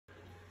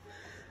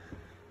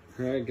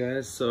Alright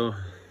guys, so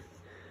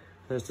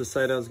I just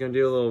decided I was going to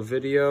do a little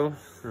video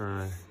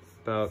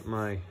about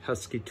my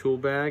Husky tool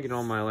bag and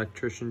all my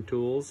electrician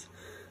tools,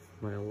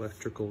 my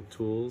electrical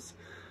tools.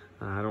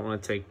 I don't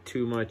want to take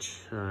too much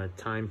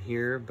time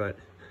here, but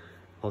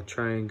I'll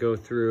try and go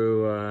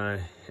through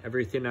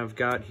everything I've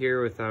got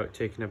here without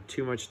taking up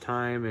too much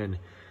time,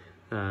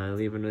 and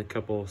leaving a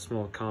couple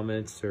small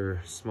comments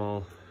or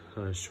small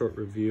short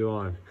review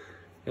on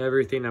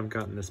everything I've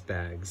got in this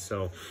bag.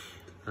 So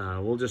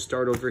we'll just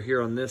start over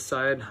here on this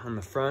side, on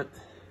the front.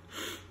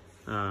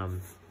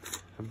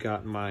 I've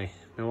got my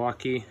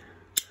Milwaukee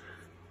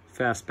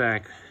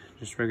Fastback,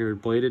 just regular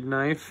bladed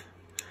knife.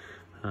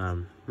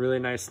 Really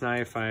nice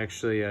knife. I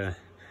actually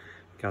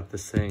got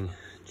this thing,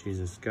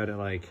 Jesus, got it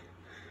like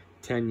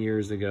 10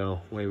 years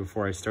ago, way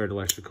before I started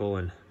electrical,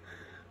 and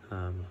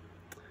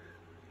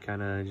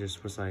kind of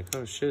just was like,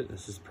 oh shit,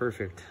 this is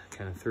perfect.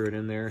 Kind of threw it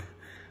in there.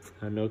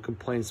 No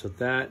complaints with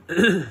that.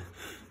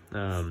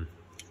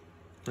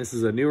 This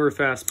is a newer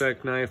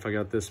Fastback knife. I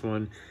got this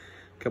one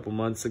a couple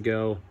months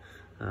ago.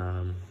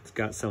 It's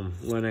got some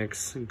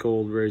Lennox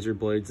gold razor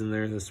blades in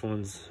there. This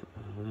one's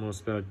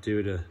almost about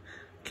due to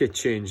get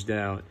changed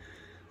out.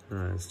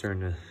 It's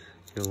starting to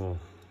get a little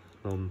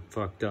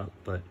fucked up,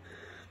 but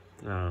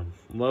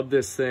love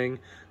this thing.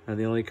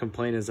 The only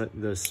complaint is that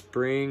the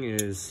spring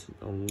is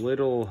a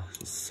little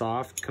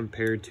soft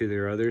compared to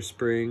their other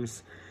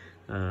springs,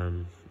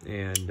 and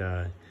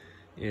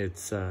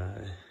it's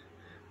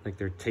like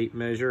their tape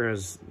measure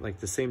has like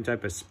the same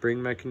type of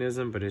spring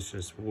mechanism, but it's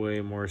just way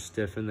more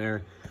stiff in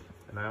there.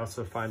 And I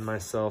also find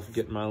myself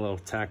getting my little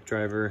tack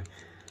driver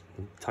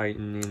and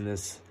tightening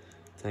this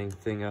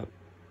thing up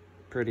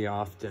pretty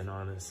often,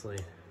 honestly.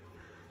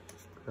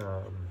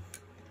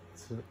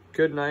 It's a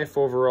good knife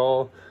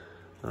overall.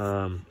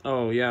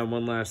 Oh yeah,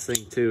 one last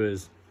thing too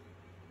is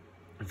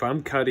if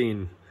I'm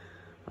cutting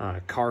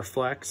car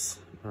flex,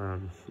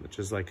 which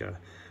is like a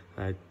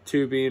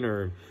tubing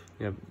or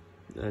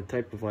a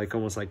type of like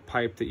almost like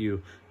pipe that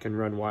you can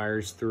run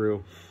wires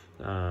through.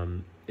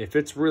 If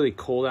it's really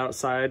cold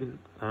outside,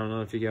 I don't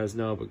know if you guys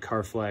know, but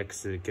car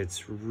flex, it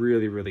gets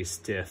really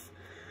stiff.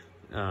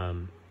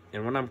 And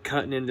when I'm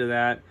cutting into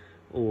that,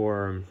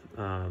 or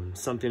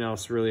something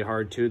else really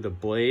hard too, the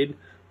blade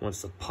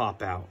wants to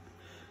pop out.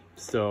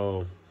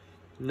 So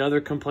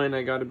another complaint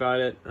I got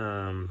about it,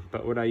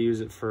 but what I use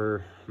it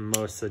for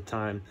most of the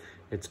time,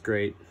 it's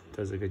great,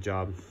 does a good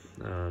job.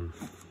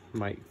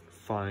 Might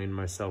find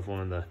myself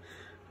one of the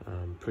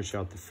push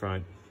out the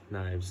front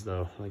knives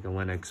though, like a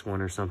Lennox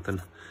one or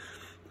something.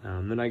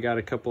 Then I got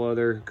a couple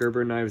other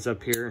Gerber knives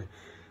up here.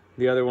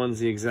 The other one's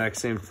the exact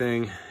same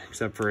thing,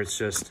 except for it's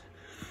just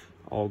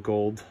all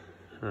gold.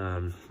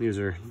 These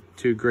are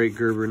two great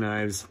Gerber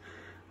knives.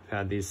 I've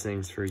had these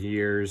things for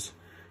years.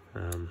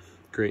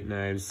 Great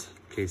knives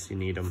in case you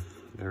need them.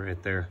 They're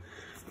right there.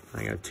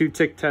 I got two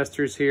tick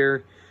testers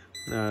here.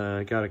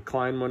 I got a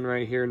Klein one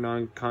right here,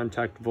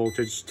 non-contact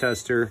voltage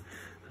tester.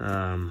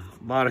 A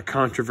lot of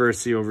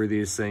controversy over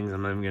these things.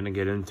 I'm not even gonna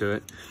get into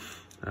it.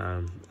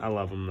 I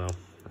love them though.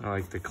 I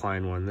like the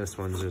Klein one. This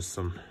one's just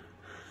some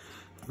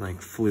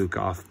like fluke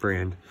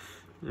off-brand.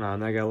 And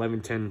I got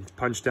 1110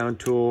 punch down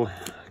tool.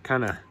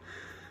 Kind of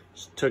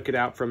just took it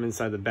out from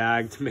inside the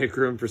bag to make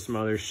room for some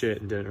other shit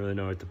and didn't really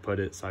know what to put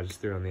it, so I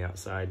just threw it on the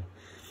outside.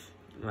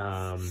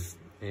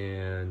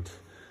 And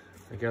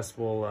I guess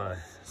we'll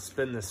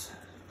spin this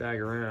bag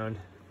around.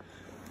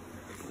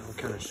 I'll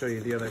kind of show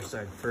you the other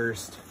side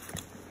first.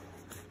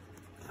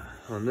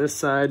 On this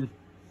side,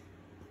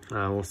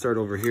 we'll start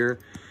over here.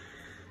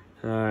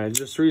 I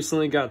just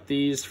recently got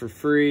these for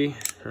free.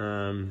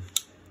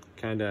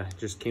 Kind of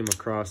just came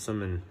across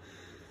them and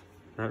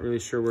not really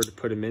sure where to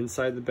put them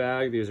inside the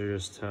bag. These are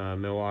just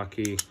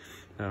Milwaukee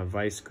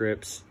vice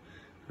grips.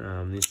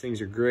 These things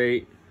are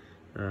great.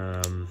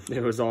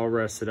 It was all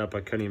rusted up.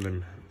 I couldn't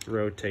even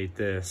rotate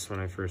this when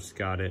I first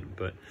got it,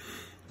 but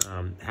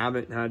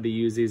haven't had to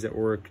use these at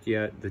work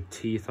yet. The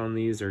teeth on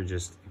these are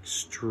just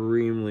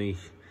extremely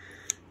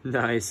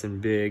nice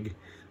and big.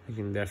 I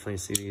can definitely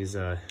see these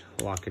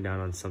locking down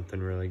on something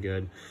really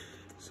good.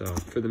 So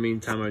for the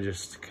meantime, I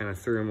just kind of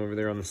threw them over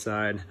there on the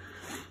side.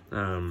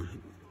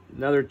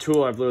 Another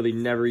tool I've literally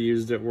never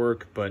used at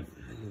work, but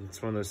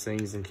it's one of those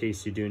things in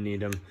case you do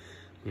need them,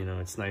 you know,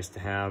 it's nice to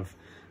have.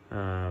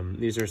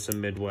 These are some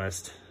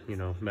Midwest, you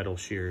know, metal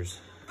shears.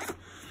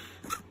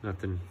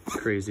 Nothing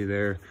crazy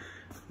there.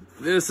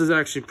 This is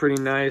actually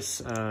pretty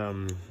nice.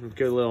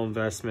 Good little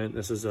investment.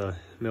 This is a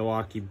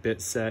Milwaukee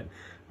bit set.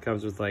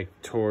 Comes with like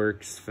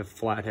Torx,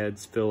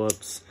 flatheads,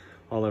 Phillips,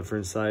 all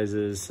different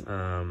sizes,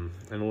 and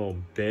a little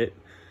bit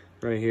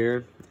right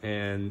here.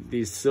 And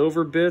these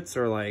silver bits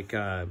are like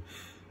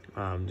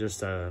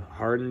just a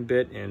hardened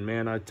bit. And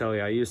man, I tell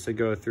you, I used to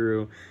go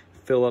through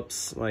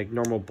Phillips, like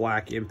normal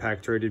black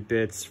impact rated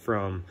bits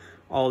from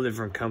all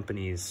different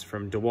companies,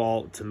 from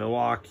DeWalt to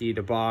Milwaukee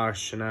to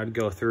Bosch, and I'd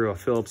go through a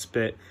Phillips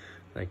bit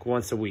like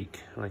once a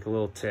week, like a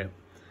little tip.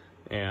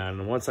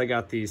 And once I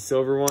got these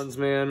silver ones,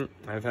 man,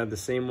 I've had the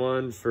same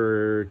one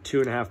for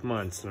 2.5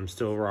 months and I'm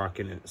still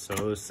rocking it. So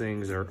those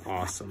things are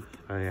awesome.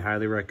 I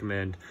highly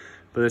recommend.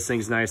 But this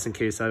thing's nice in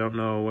case I don't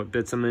know what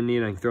bits I'm gonna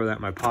need. I can throw that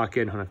in my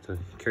pocket. I don't have to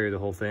carry the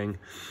whole thing.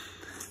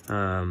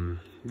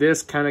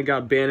 This kind of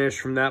got banished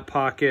from that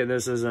pocket.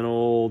 This is an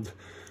old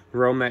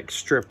Romex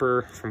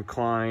stripper from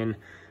Klein.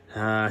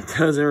 It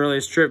doesn't really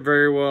strip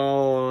very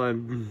well.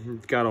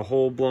 I've got a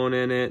hole blown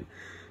in it.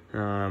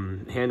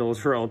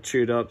 Handles are all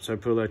chewed up, so I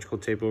put electrical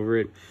tape over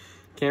it.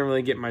 Can't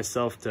really get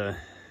myself to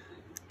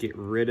get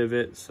rid of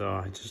it, so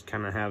I just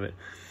kind of have it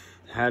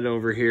had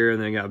over here,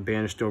 and then got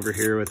banished over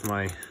here with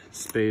my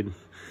spade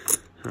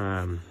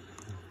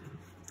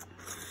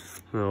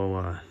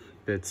little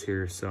bits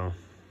here. So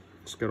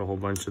just got a whole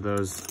bunch of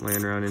those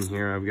laying around in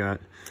here. I've got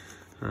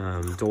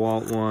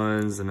DeWalt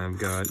ones, and I've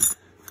got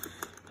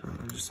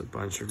just a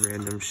bunch of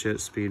random shit,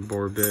 speed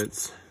bore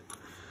bits.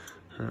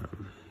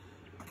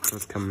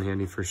 Those come in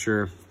handy for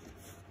sure.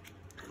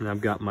 And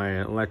I've got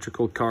my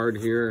electrical card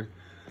here.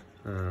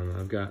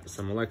 I've got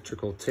some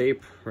electrical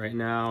tape right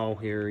now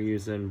here,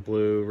 using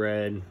blue,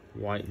 red,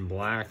 white, and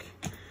black.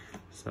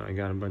 So I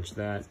got a bunch of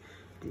that.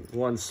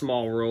 One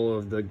small roll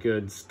of the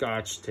good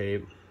Scotch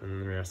tape,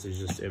 and the rest is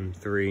just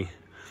M3.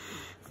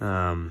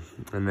 And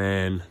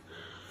then,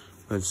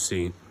 let's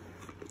see.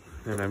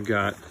 And I've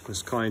got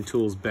this Klein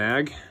Tools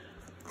bag.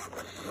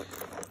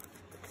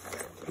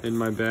 In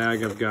my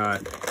bag, I've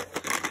got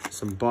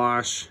some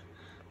Bosch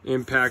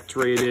impact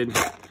rated.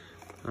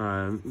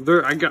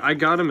 I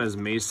got them as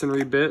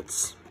masonry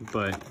bits,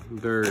 but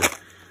they're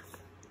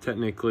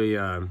technically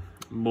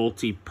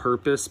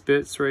multi-purpose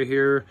bits right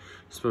here.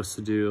 Supposed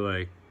to do,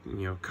 like,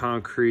 you know,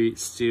 concrete,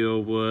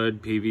 steel,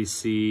 wood,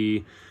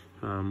 PVC,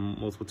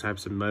 multiple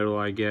types of metal,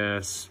 I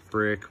guess,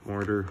 brick,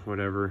 mortar,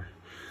 whatever.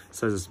 It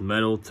says it's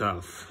metal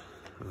tough.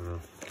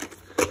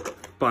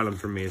 Bought them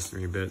for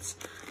masonry bits.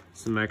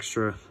 Some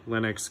extra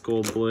Lennox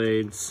gold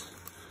blades,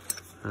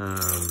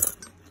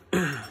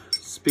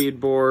 speed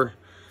bore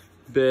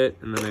bit,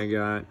 and then I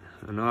got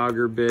an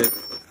auger bit,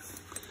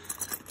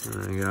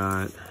 and I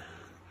got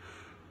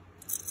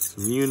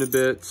some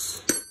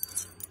unibits.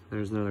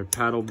 There's another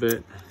paddle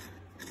bit,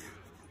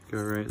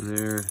 go right in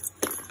there.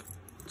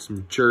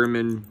 Some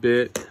German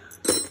bit,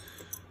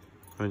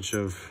 bunch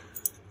of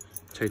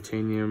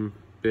titanium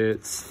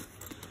bits.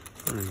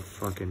 I don't even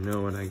fucking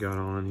know what I got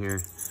all in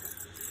here.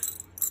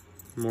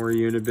 More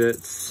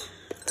unibits.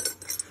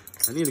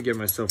 I need to get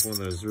myself one of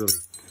those really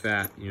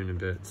fat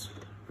unibits,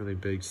 really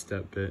big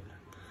step bit.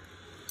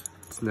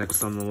 It's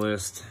next on the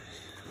list.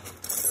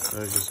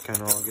 Those just kind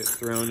of all get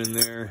thrown in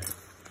there,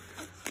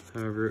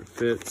 however it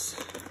fits.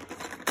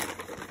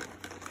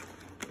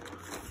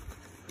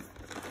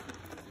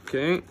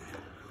 Okay.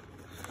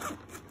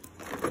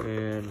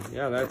 And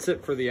yeah, that's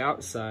it for the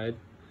outside.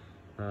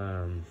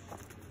 Now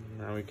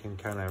we can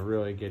kind of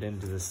really get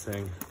into this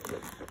thing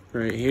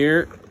right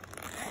here.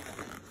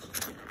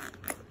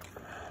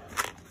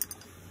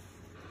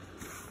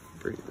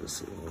 Bring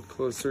this a little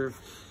closer.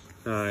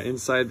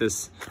 Inside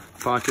this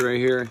pocket right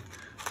here,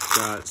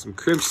 got some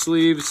crimp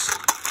sleeves.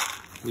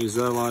 Use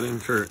that a lot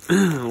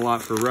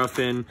for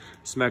roughing.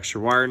 Some extra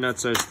wire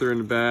nuts I just threw in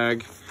the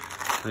bag.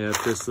 I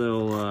got this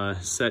little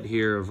set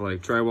here of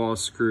like drywall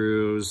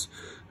screws,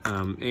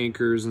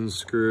 anchors and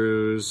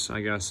screws.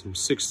 I got some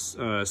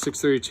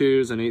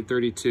 632s and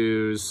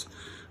 832s,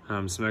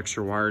 some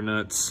extra wire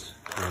nuts.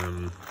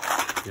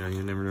 Yeah,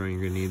 you never know when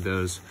you're gonna need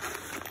those.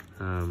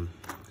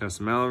 Got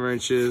some Allen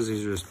wrenches.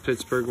 These are just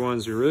Pittsburgh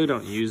ones. We really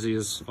don't use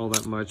these all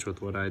that much with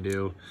what I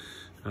do.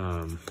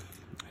 I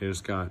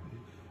just got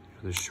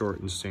the short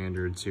and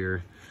standards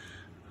here.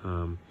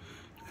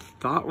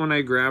 Thought when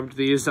I grabbed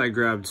these, I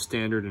grabbed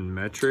standard and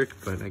metric,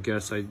 but I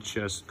guess I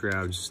just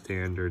grabbed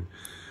standard.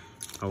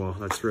 Oh well,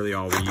 that's really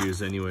all we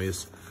use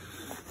anyways.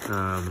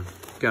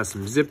 Got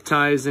some zip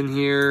ties in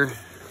here,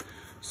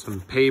 some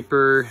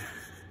paper,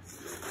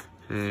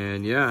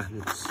 and yeah,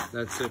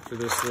 that's it for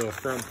this little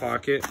front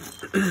pocket.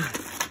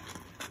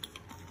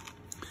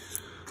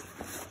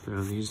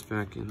 Throw these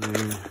back in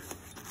there.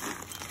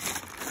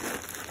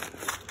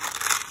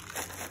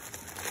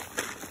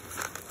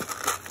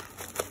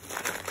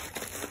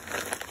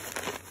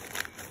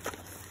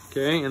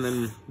 Okay, and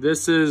then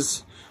this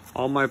is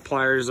all my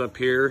pliers up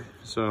here.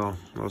 So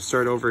I'll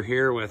start over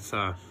here with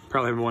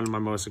probably one of my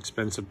most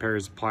expensive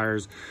pairs of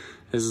pliers.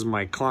 This is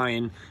my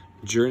Klein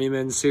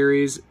Journeyman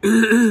series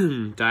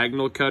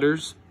diagonal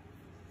cutters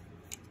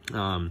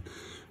from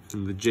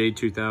the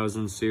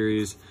J2000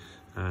 series.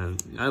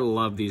 I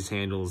love these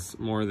handles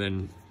more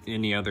than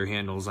any other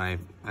handles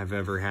I've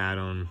ever had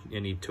on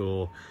any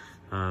tool.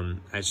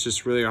 It's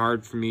just really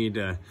hard for me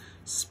to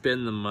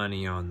spend the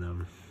money on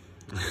them.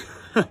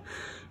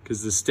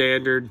 Because the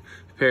standard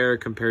pair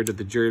compared to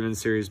the Journeyman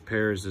series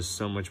pair is just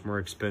so much more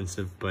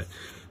expensive. But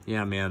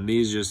yeah, man,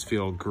 these just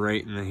feel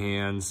great in the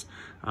hands.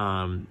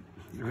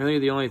 Really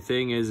the only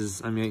thing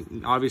is I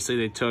mean, obviously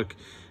they took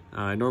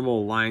a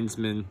normal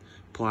linesman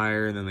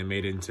plier and then they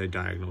made it into a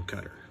diagonal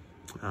cutter.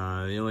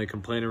 The only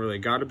complaint I really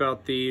got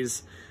about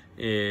these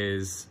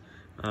is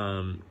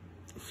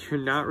you're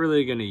not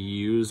really going to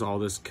use all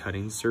this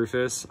cutting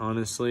surface,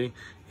 honestly.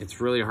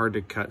 It's really hard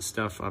to cut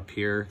stuff up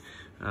here.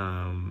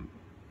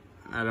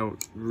 I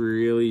don't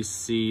really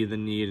see the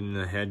need in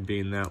the head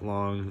being that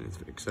long,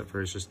 except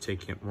for it's just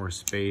taking up more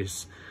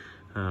space.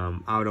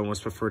 I would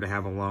almost prefer to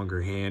have a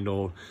longer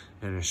handle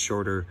and a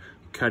shorter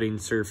cutting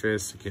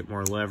surface to get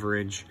more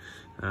leverage.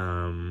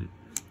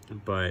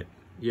 But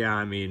yeah,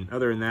 I mean,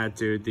 other than that,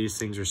 dude, these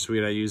things are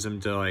sweet. I use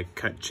them to like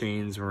cut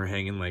chains when we're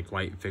hanging like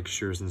light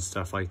fixtures and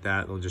stuff like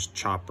that. They'll just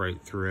chop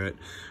right through it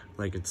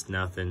like it's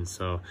nothing.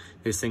 So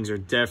these things are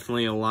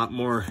definitely a lot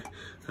more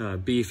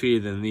beefy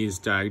than these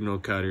diagonal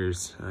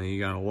cutters. You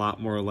got a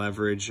lot more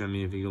leverage. I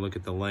mean, if you look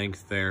at the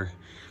length there,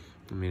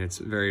 I mean, it's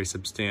very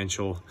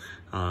substantial.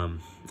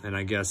 And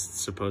I guess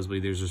supposedly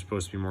these are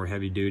supposed to be more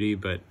heavy duty,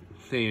 but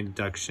the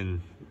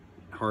induction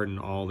hardened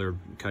all their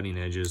cutting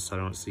edges, so I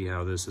don't see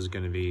how this is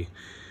going to be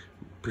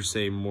per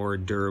se more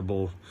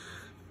durable.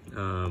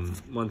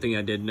 One thing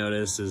I did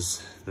notice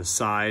is the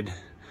side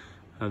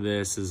of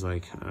this is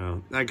like,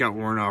 that got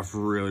worn off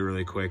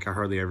really quick. I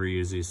hardly ever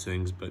use these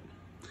things, but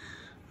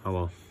oh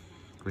well.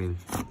 I mean,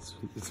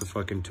 it's a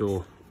fucking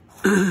tool.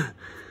 The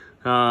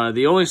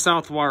only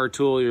Southwire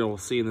tool you'll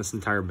see in this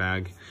entire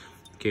bag,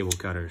 cable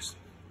cutters.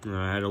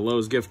 I had a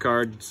Lowe's gift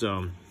card,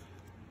 so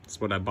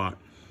that's what I bought.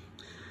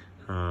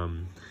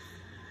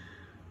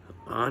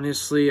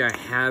 Honestly, I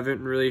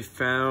haven't really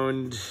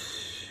found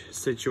a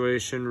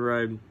situation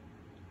where I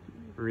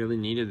really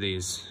needed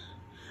these.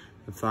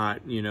 I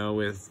thought, you know,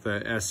 with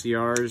the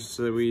SCRs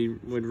that we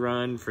would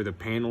run for the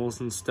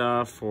panels and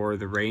stuff, or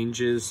the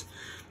ranges,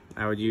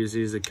 I would use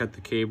these to cut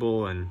the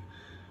cable, and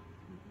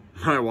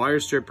my wire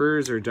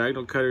strippers or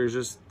diagonal cutters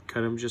just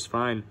cut them just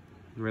fine.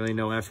 Really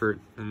no effort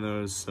in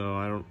those, so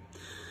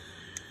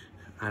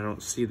I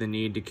don't see the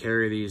need to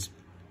carry these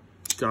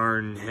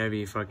darn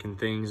heavy fucking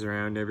things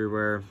around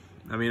everywhere.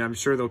 I mean, I'm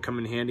sure they'll come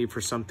in handy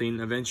for something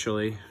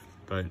eventually,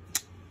 but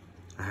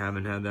I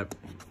haven't had that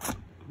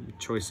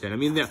choice yet. I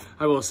mean,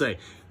 I will say,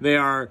 they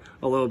are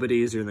a little bit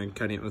easier than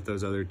cutting it with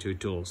those other two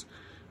tools.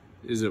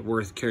 Is it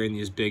worth carrying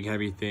these big,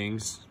 heavy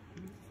things?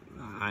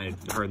 I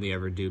hardly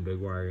ever do big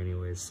wire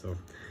anyways, so.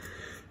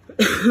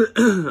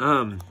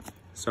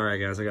 Sorry,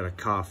 guys, I got a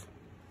cough.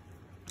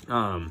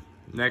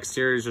 Next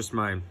here is just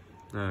my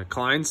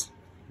Kleins,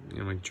 you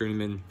know, my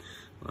journeyman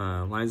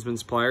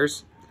linesman's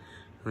pliers.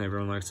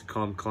 Everyone likes to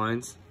call them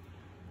Kleins.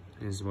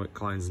 This is what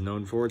Kleins is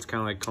known for. It's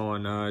kind of like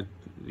calling,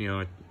 you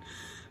know,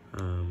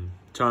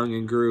 tongue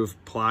and groove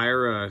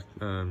plier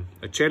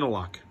a channel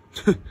lock.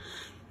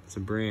 It's a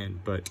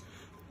brand, but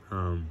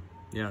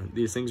yeah,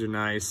 these things are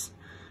nice.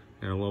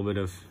 And a little bit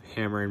of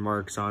hammering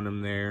marks on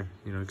them there,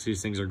 you know, because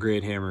these things are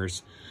great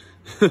hammers.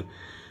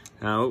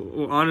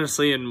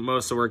 Honestly, and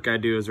most of the work I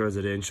do is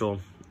residential.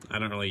 I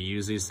don't really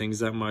use these things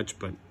that much,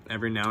 but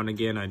every now and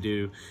again I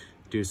do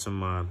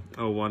some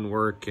O1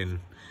 work and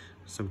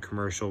some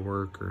commercial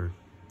work, or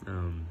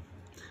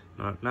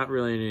not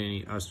really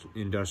any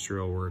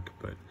industrial work,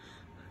 but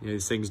you know,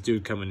 these things do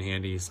come in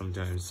handy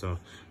sometimes, so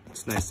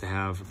it's nice to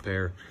have a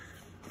pair.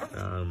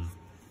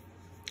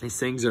 These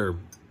things are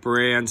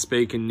brand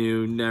spanking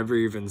new, never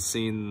even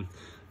seen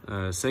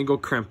a single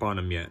crimp on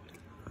them yet.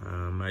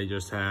 I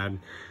just had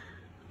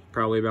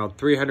probably about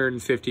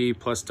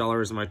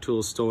 $350+ of my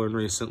tools stolen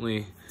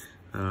recently,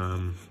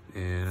 and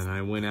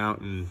I went out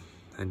and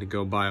had to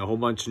go buy a whole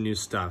bunch of new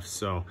stuff.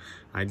 So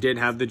I did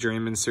have the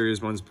Journeyman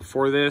series ones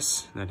before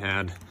this that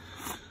had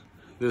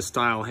this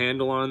style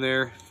handle on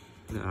there.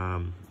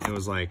 It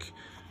was like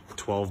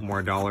 $12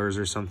 more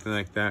or something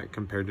like that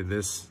compared to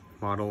this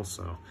model,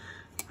 so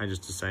I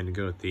just decided to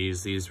go with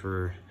these. These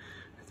were,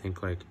 I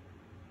think, like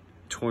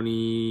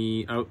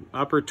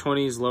upper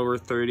 20s, lower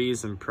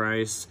 30s in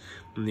price,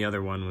 and the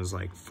other one was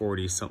like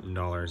 $40-something,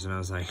 and I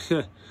was like,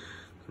 I'm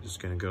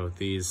just gonna go with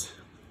these.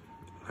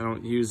 I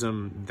don't use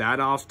them that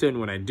often.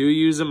 When I do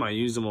use them, I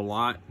use them a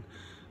lot,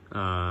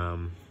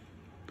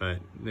 but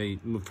they,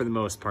 for the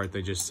most part,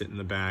 they just sit in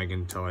the bag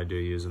until I do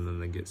use them,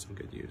 and they get some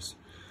good use.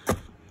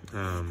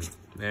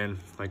 And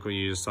like what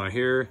you just saw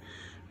here,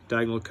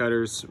 diagonal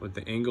cutters with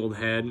the angled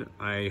head.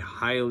 I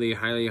highly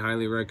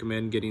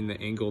recommend getting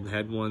the angled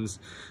head ones,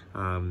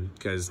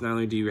 because not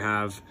only do you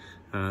have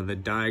the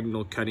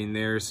diagonal cutting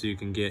there, so you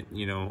can get,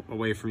 you know,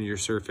 away from your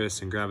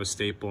surface and grab a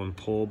staple and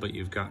pull, but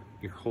you've got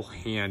your whole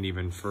hand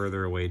even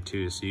further away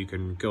too, so you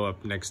can go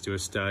up next to a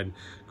stud,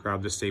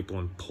 grab the staple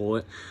and pull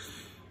it.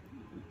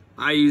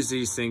 I use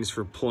these things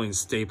for pulling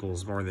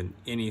staples more than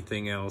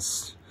anything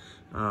else.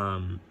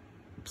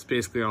 It's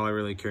basically all I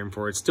really care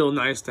for. It's still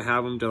nice to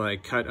have them to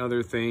like cut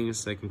other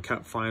things. They can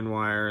cut fine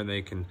wire, and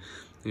they can,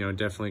 you know,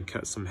 definitely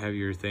cut some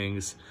heavier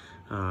things.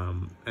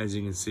 As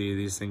you can see,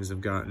 these things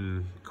have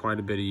gotten quite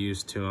a bit of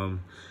use to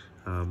them.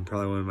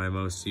 Probably one of my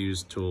most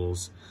used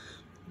tools.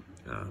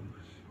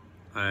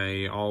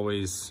 I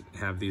always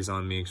have these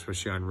on me,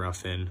 especially on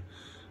roughing.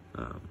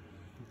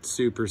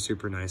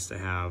 Super nice to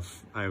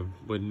have. I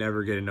would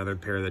never get another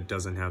pair that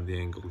doesn't have the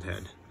angled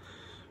head.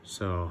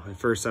 So at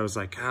first I was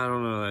like, I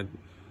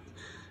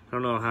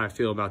don't know how I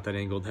feel about that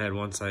angled head.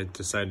 Once I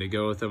decided to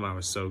go with them, I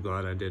was so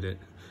glad I did it.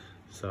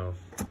 So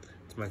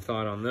that's my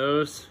thought on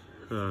those.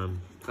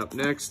 Up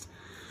next,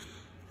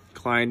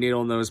 Klein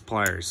needle nose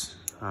pliers.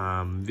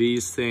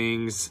 These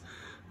things,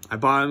 I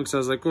bought them because I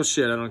was like, well,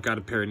 shit, I don't got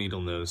a pair of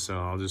needle nose,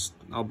 so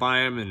I'll buy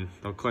them and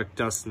they'll collect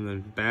dust in the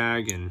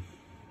bag, and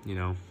you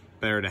know,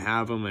 better to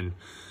have them and,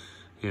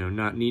 you know,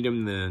 not need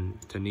them than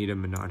to need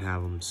them and not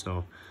have them.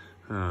 So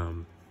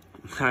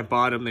I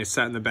bought them. They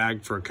sat in the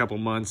bag for a couple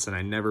months and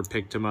I never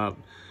picked them up.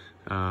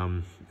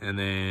 And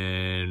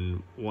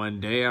then one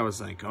day I was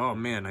like, oh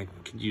man, I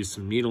could use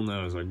some needle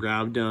nose. I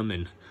grabbed them,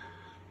 and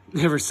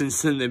ever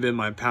since then they've been in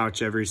my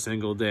pouch every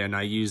single day, and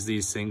I use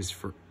these things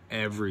for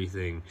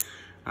everything.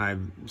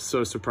 I'm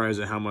so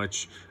surprised at how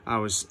much I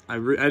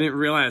didn't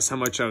realize how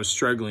much I was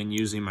struggling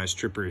using my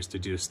strippers to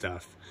do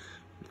stuff.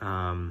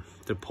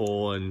 To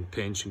pull and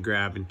pinch and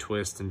grab and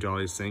twist and do all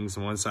these things.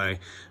 And once I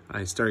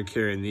started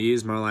carrying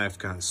these, my life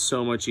got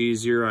so much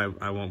easier.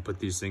 I won't put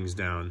these things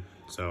down.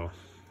 So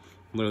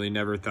literally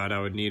never thought I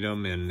would need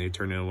them, and they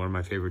turned into one of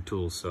my favorite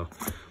tools. So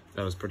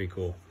that was pretty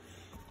cool.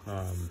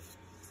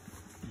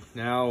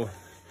 Now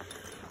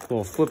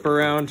we'll flip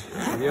around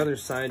to the other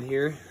side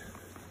here.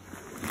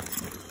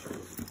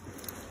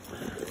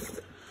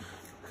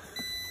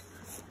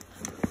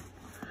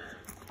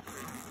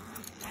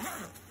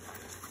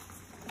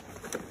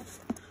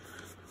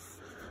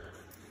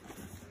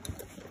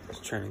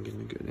 Just trying to get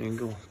a good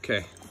angle.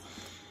 Okay.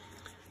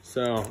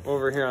 So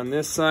over here on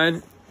this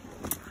side,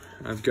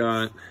 I've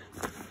got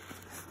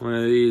one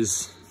of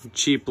these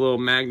cheap little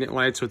magnet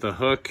lights with a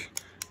hook.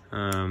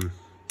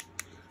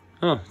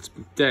 Oh, it's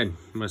dead.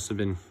 Must have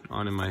been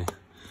on in my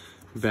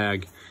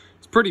bag.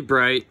 It's pretty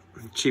bright,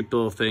 cheap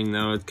little thing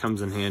though. It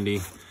comes in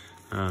handy.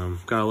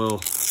 Got a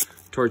little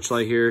torch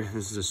light here.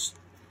 This is a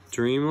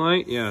stream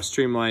light. Yeah, a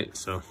stream light.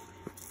 So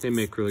they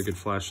make really good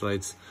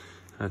flashlights.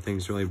 That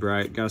thing's really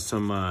bright. Got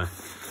some,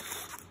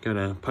 got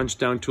a punch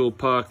down tool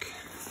puck,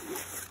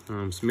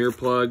 some mirror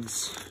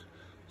plugs,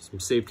 some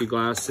safety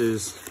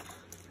glasses,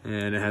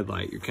 and a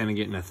headlight. You're kind of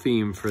getting a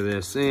theme for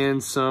this,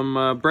 and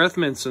some breath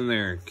mints in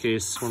there in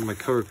case one of my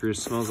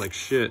coworkers smells like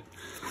shit.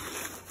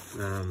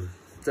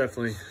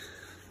 Definitely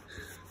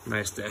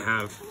nice to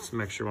have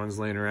some extra ones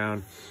laying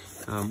around.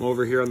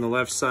 Over here on the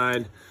left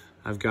side,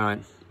 I've got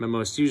my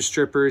most used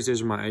strippers.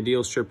 These are my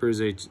ideal strippers.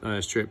 They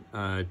strip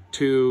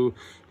 2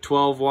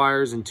 12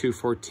 wires and 2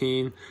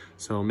 14.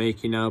 So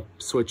making up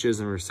switches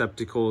and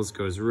receptacles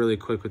goes really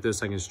quick with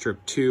this. I can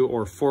strip 2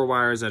 or 4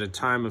 wires at a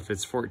time. If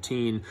it's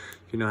 14,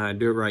 if you know how to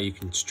do it right, you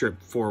can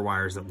strip 4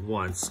 wires at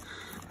once.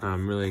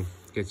 Really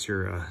gets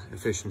your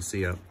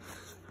efficiency up.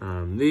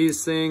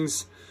 These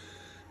things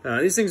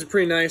are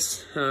pretty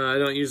nice. I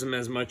don't use them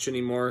as much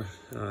anymore.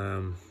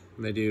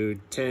 They do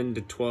 10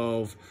 to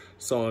 12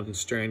 solid and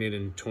stranded,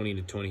 and 20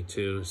 to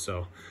 22.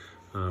 So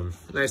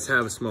nice to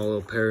have a small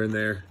little pair in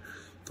there.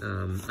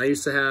 I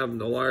used to have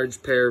the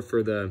large pair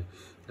for the,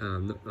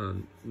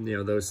 you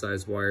know, those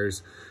size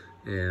wires,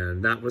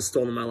 and that was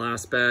stolen in my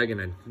last bag,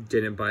 and I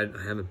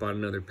haven't bought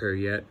another pair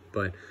yet,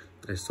 but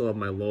I still have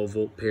my low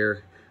volt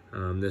pair.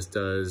 This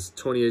does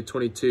 20 to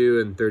 22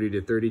 and 30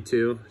 to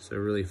 32, so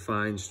really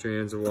fine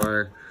strands of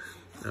wire.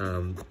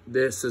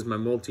 This is my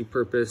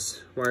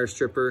multi-purpose wire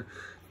stripper.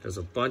 Does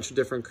a bunch of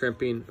different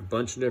crimping, a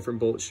bunch of different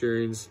bolt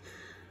shearings.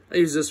 I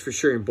use this for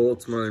shearing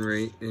bolts more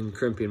than and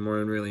crimping more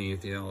than really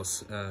anything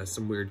else.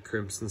 Some weird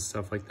crimps and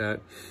stuff like that.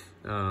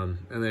 And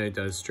then it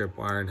does strip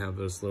wire and have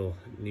those little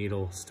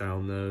needle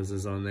style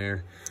noses on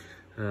there.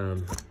 I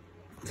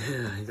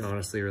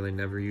honestly really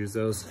never use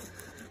those.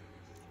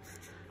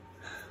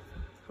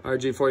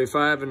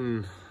 RG45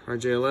 and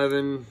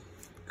RJ11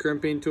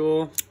 crimping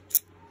tool.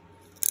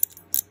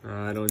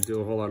 I don't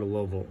do a whole lot of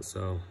low volt,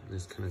 so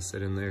just kind of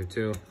sit in there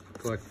too.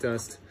 Collect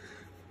dust.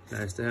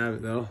 Nice to have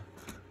it though.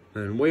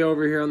 And way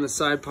over here on the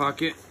side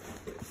pocket,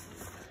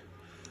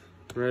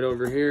 right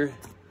over here,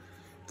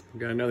 we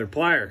got another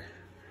plier.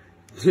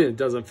 It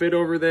doesn't fit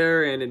over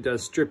there, and it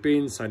does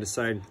stripping side to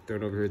side. Throw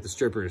it over here at the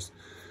strippers.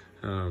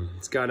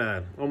 It's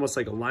got almost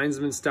like a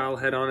linesman style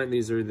head on it.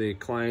 These are the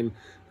Klein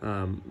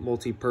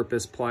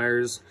multi-purpose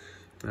pliers.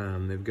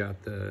 They've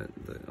got the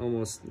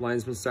almost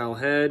linesman style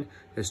head.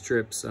 It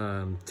strips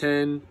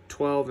 10,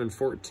 12, and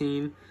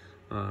 14.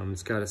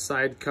 It's got a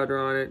side cutter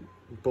on it,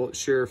 bolt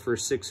shearer for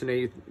 6 and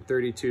 8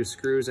 32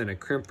 screws, and a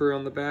crimper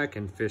on the back,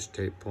 and fish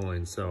tape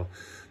pulling. So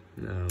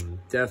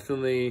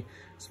definitely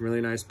some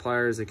really nice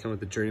pliers. They come with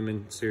the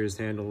Journeyman series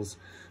handles.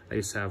 I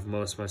used to have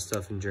most of my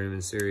stuff in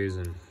Journeyman series,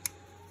 and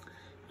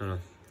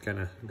kind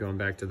of going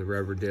back to the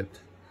rubber dipped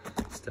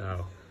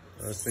style.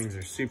 Those things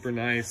are super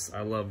nice.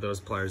 I love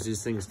those pliers.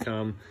 These things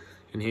come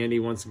in handy.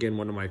 Once again,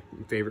 one of my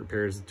favorite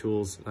pairs of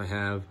tools I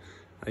have.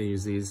 I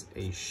use these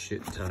a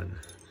shit ton.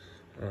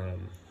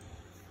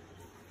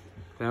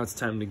 Now it's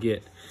time to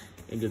get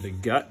into the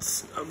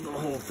guts of the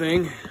whole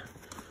thing.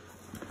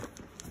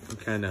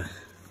 Kind of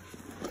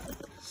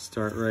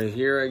start right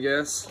here, I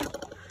guess.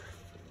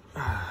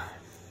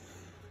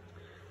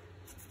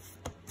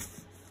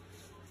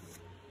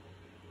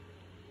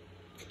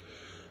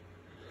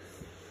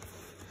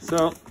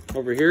 So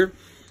over here,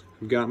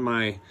 I've got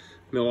my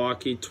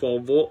Milwaukee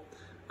 12 volt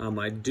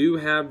I do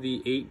have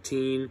the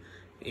 18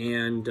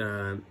 and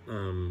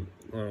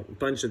well, a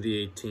bunch of the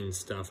 18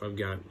 stuff. I've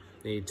got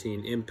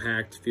 18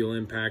 impact, fuel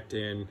impact,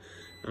 and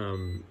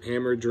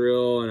hammer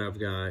drill, and I've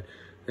got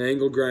an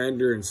angle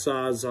grinder and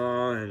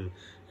sawzall and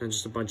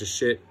just a bunch of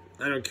shit.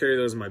 I don't carry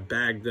those in my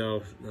bag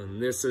though.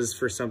 This is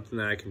for something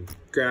that I can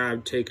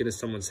grab, take it to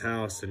someone's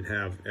house, and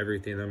have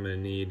everything I'm gonna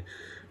need.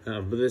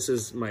 But this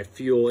is my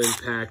fuel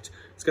impact.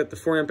 It's got the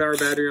 4 amp hour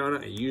battery on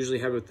it. I usually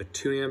have it with the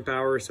 2 amp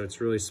hour, so it's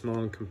really small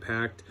and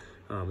compact.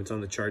 It's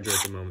on the charger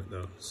at the moment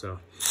though. So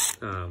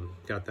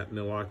got that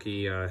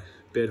Milwaukee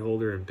bit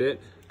holder and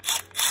bit.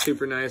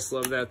 Super nice,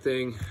 love that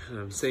thing.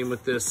 Same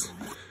with this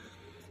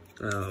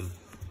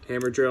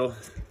hammer drill.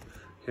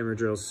 Hammer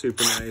drill is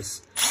super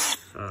nice.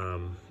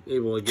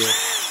 Able to get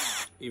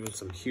even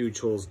some huge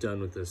holes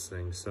done with this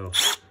thing. So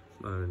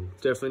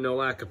definitely no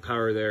lack of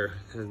power there,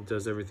 and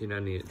does everything I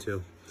need it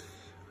to.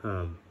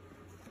 And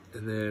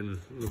then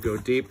we'll go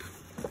deep.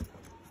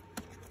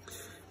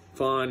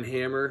 Fawn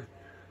hammer.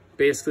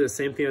 Basically the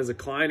same thing as a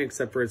Klein,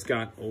 except for it's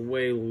got a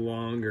way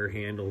longer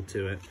handle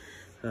to it.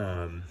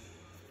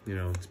 You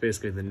know, it's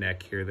basically the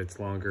neck here that's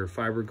longer.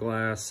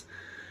 Fiberglass.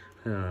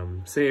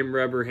 Same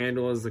rubber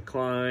handle as the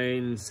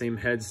Klein, same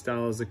head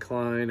style as the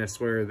Klein. I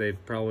swear they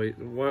probably,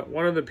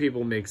 one of the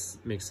people makes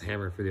a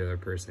hammer for the other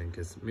person,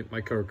 because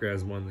my coworker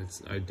has one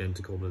that's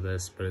identical to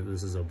this, but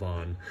this is a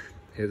Vaughn.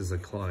 His is a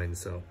Klein,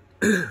 so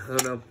I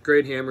don't know.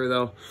 Great hammer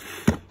though.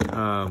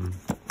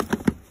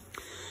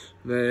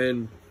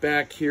 Then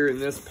back here in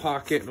this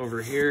pocket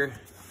over here,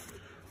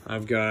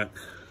 I've got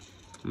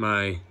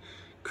my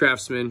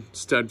Craftsman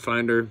stud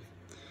finder.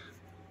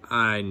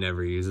 I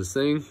never use this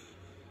thing.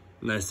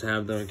 Nice to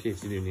have though, in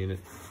case you do need it.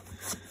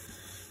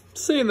 I'm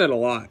saying that a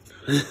lot.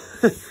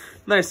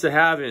 Nice to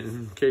have it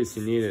in case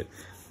you need it.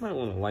 Might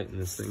want to lighten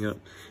this thing up.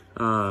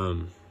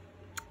 Of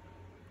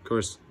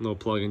course, little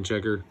plug-in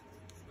checker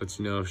lets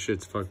you know if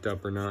shit's fucked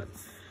up or not.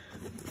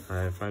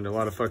 I find a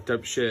lot of fucked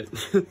up shit.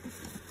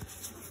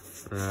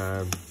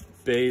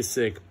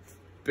 Basic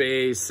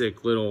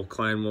little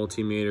Klein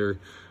multimeter.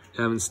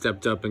 Haven't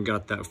stepped up and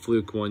got that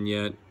Fluke one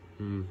yet.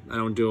 I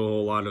don't do a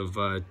whole lot of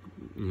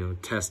you know,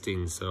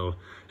 testing, so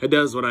it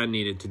does what I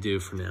need it to do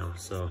for now.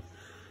 So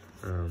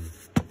I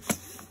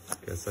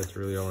guess that's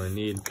really all I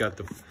need. Got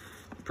the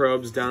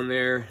probes down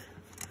there.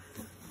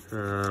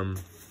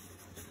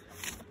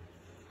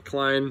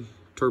 Klein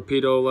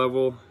torpedo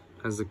level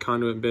has the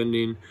conduit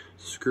bending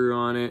screw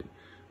on it.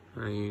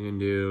 You can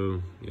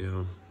do, you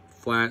know,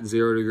 flat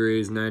 0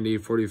 degrees, 90,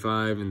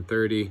 45, and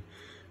 30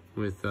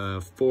 with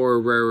 4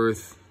 rare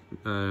earth.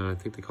 I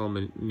think they call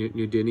them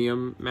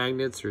neodymium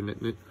magnets, or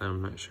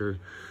I'm not sure.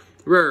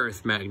 Rare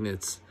earth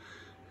magnets.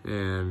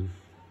 And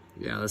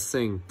yeah, this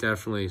thing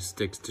definitely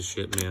sticks to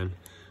shit, man.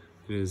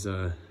 It is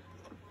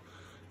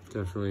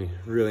definitely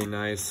really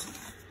nice.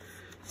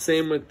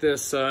 Same with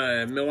this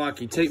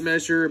Milwaukee tape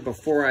measure.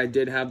 Before I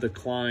did have the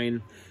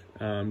Klein,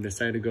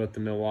 decided to go with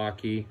the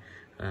Milwaukee.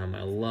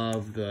 I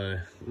love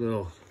the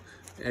little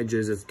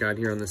edges it's got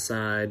here on the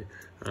side.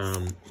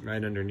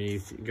 Right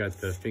underneath, you got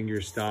the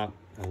finger stop.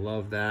 I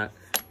love that.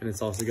 And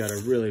it's also got a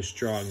really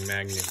strong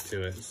magnet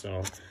to it.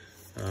 So,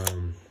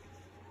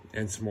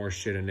 and some more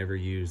shit I never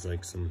use,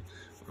 like some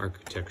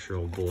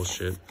architectural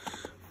bullshit.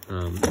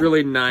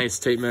 Really nice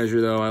tape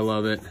measure though, I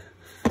love it.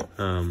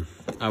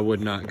 I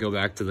would not go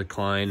back to the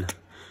Klein.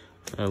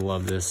 I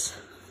love this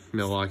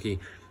Milwaukee.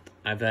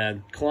 I've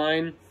had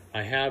Klein.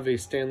 I have a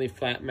Stanley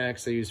Flat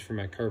Max I use for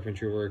my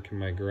carpentry work in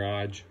my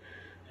garage.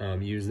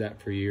 Used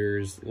that for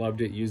years.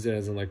 Loved it. Used it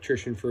as an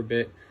electrician for a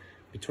bit.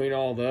 Between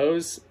all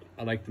those,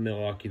 I like the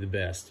Milwaukee the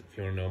best, if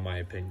you want to know my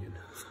opinion.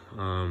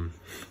 And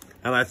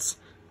that's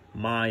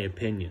my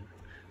opinion.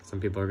 Some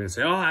people are going to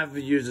say, oh, I've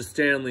used a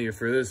Stanley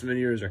for this many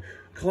years, or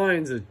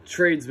Klein's a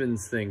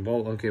tradesman's thing.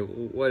 Well, okay,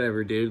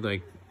 whatever, dude.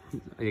 Like,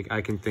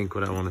 I can think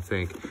what I want to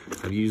think.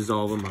 I've used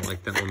all of them. I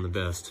like that one the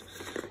best.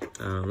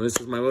 This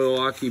is my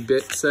Milwaukee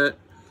bit set.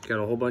 Got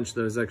a whole bunch of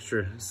those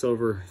extra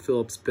silver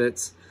Phillips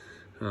bits.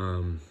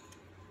 You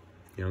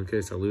know, in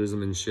case I lose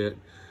them and shit.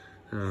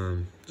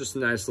 Just a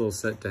nice little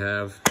set to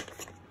have.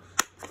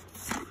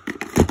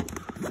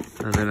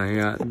 And then I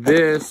got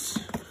this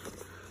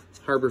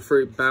Harbor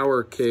Freight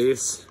Bauer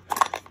case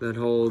that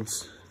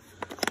holds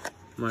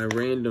my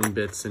random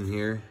bits in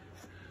here.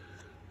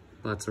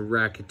 Lots of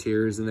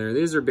racketeers in there.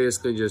 These are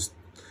basically just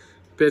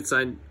bits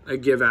I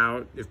give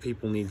out if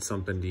people need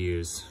something to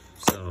use.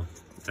 So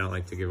I don't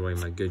like to give away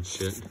my good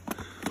shit.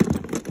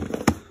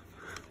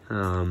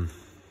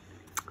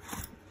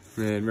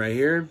 Then right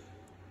here,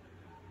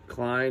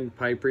 Klein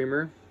pipe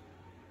reamer.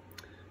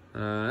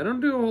 I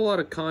don't do a whole lot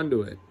of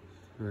conduit.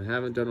 I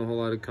haven't done a whole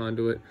lot of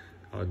conduit.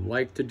 I would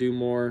like to do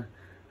more.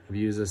 I've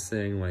used this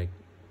thing like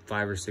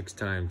 5 or 6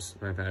 times.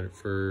 I've had it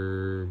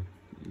for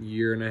a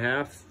year and a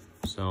half.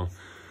 So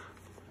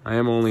I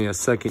am only a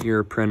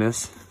 2nd-year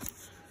apprentice.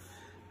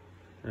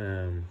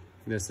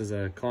 This is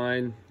a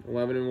Klein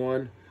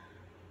 11-in-1.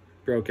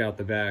 Broke out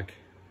the back.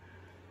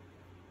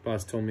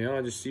 Boss told me, oh,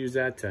 I'll just use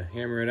that to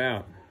hammer it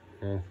out.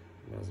 Well,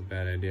 that was a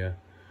bad idea.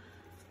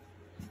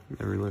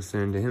 Never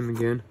listening to him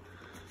again.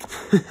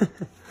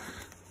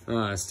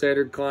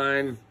 Standard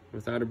Klein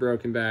without a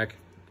broken back.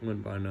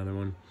 Wouldn't buy another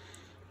one.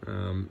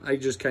 I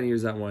just kind of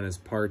use that one as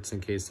parts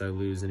in case I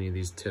lose any of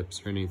these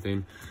tips or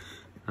anything.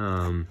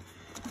 And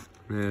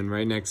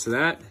right next to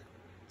that,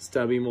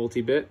 stubby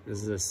multi-bit.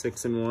 This is a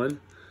 6-in-1.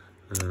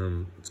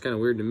 It's kind of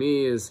weird to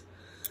me is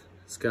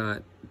it's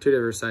got 2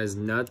 different size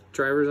nut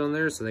drivers on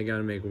there, so they got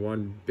to make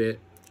one bit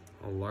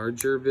a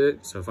larger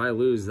bit. So if I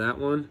lose that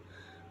one,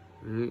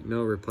 ain't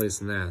no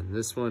replacing that.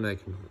 This one I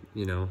can,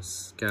 you know,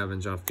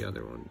 scavenge off the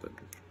other one, but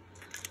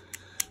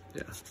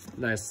yeah,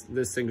 nice.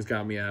 This thing's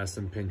got me out of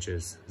some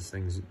pinches. This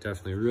thing's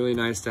definitely really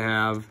nice to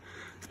have.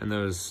 And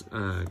those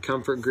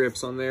comfort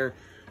grips on there,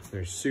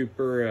 they're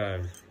super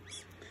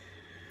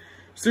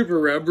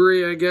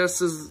rubbery, I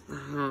guess is,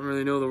 I don't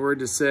really know the word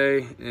to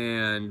say.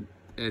 And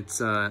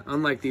it's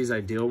unlike these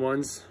Ideal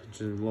ones,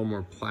 which is a little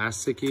more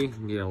plasticky.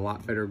 You get a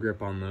lot better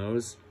grip on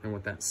those. And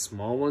with that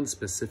small one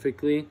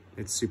specifically,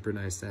 it's super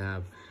nice to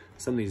have.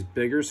 Some of these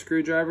bigger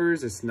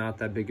screwdrivers, it's not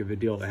that big of a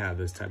deal to have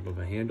this type of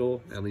a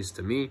handle, at least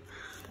to me.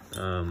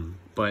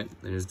 But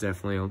it is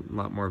definitely a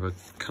lot more of a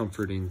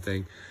comforting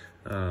thing.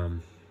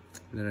 Then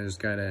I just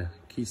got a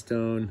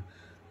Keystone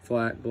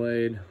flat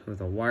blade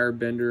with a wire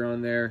bender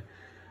on there.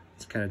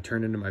 It's kind of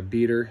turned into my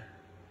beater.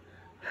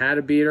 Had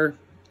a beater,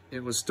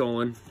 it was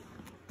stolen,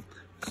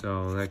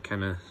 so that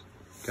kind of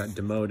got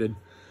demoted.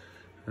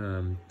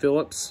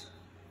 Phillips,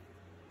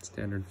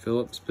 standard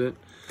Phillips bit.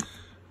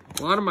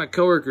 A lot of my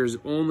coworkers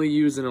only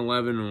use an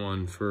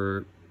 11-in-1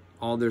 for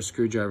all their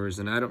screwdrivers,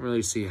 and I don't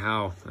really see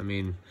how. I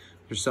mean,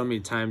 there's so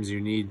many times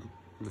you need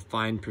the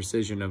fine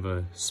precision of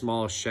a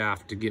small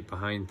shaft to get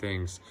behind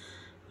things,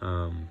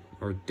 or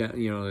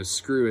you know, the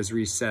screw is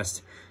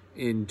recessed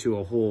into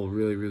a hole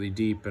really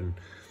deep, and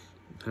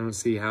I don't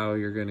see how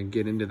you're going to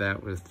get into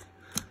that with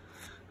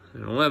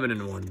an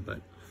 11-in-1.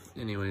 But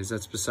anyways,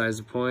 that's besides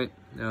the point.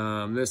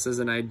 This is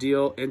an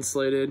Ideal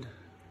insulated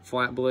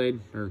flat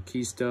blade or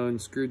Keystone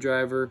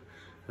screwdriver,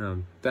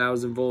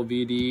 1000-volt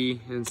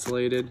VDE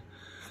insulated.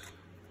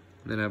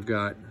 Then I've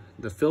got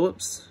the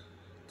Phillips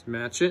to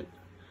match it.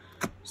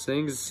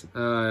 Things,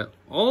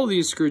 all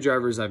these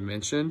screwdrivers I've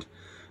mentioned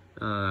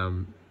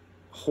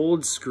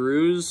hold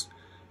screws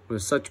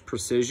with such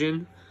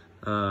precision.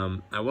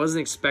 I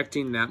wasn't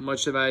expecting that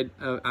much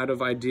out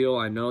of Ideal.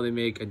 I know they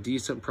make a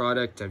decent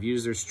product. I've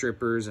used their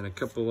strippers and a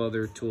couple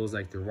other tools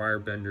like their wire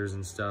benders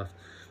and stuff,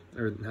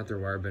 or not their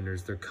wire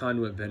benders, their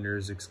conduit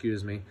benders,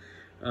 excuse me.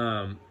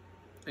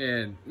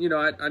 And you know,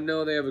 I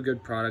know they have a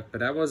good product,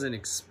 but I wasn't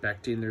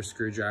expecting their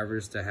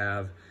screwdrivers to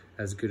have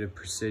as good a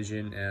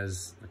precision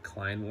as the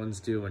Klein ones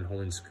do when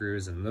holding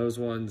screws. And those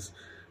ones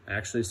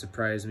actually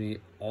surprised me.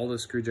 All the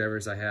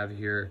screwdrivers I have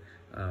here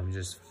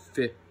just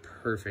fit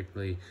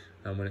perfectly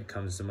when it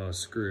comes to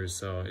most screws.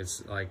 So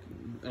it's like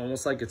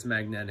almost like it's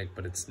magnetic,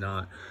 but it's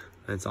not.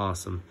 It's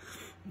awesome.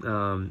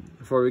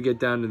 Before we get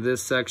down to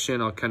this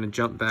section, I'll kind of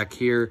jump back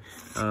here.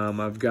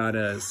 I've got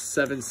a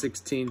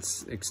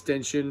 7/16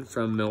 extension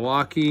from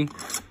Milwaukee,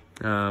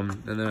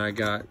 and then I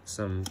got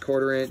some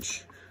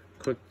 1/4-inch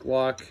quick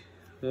lock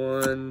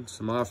one,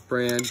 some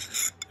off-brand,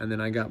 and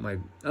then I got my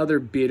other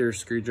beater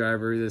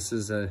screwdriver. This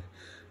is a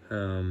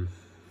I'm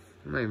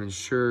not even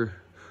sure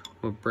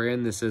what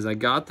brand this is. I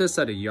got this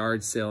at a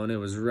yard sale and it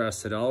was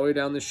rusted all the way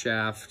down the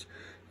shaft,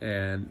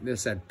 and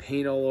this had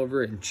paint all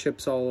over it and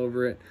chips all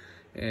over it.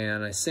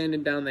 And I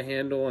sanded down the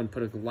handle and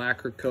put a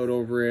lacquer coat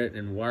over it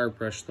and wire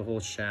brushed the whole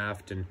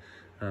shaft. And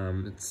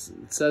it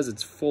says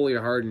it's fully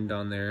hardened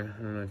on there.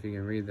 I don't know if you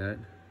can read that.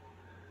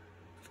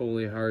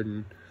 Fully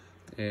hardened.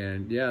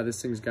 And yeah,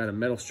 this thing's got a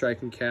metal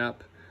striking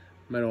cap,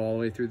 metal all the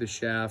way through the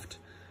shaft.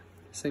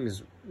 This thing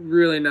is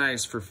really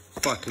nice for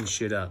fucking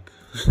shit up.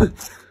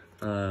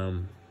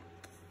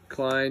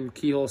 Klein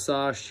keyhole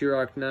saw,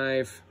 shear-ock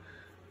knife,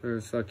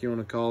 whatever the fuck you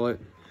want to call it.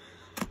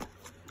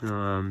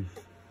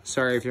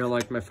 Sorry if you don't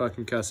like my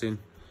fucking cussing.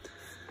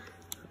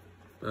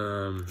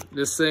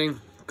 This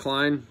thing,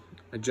 Klein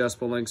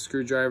adjustable length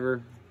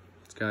screwdriver.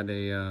 It's got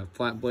a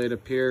flat blade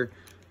up here,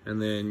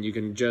 and then you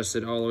can adjust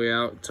it all the way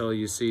out until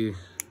you see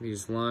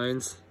these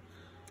lines.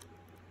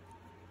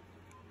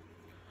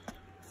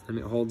 And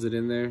it holds it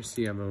in there,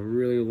 so you have a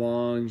really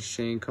long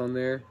shank on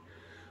there,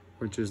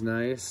 which is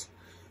nice.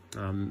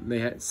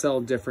 They sell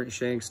different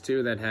shanks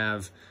too that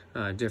have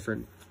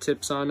different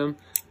tips on them,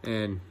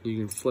 and you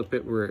can flip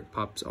it where it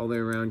pops all the way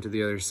around to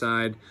the other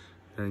side,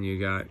 and you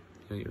got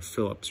your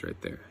Phillips right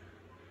there.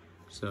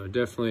 So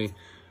definitely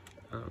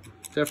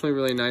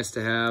really nice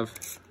to have.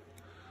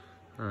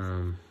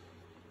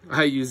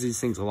 I use these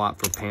things a lot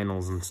for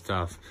panels and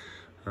stuff.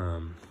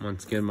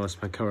 Once again, most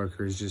of my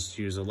coworkers just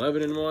use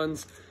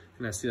 11-in-1s,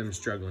 and I see them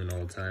struggling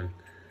all the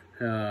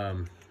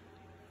time.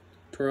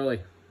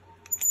 Twirly.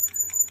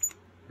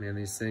 Man,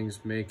 these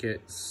things make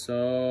it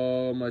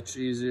so much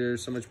easier,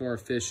 so much more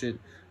efficient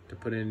to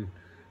put in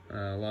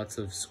lots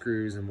of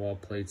screws and wall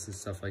plates and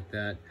stuff like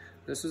that.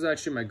 This was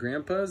actually my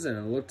grandpa's, and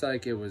it looked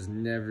like it was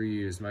never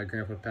used. My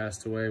grandpa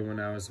passed away when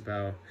I was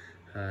about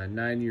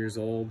 9 years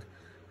old.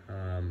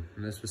 And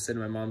this was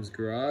sitting in my mom's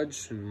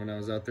garage, and when I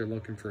was out there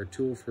looking for a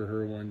tool for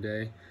her one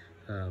day,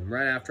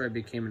 right after I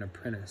became an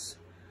apprentice.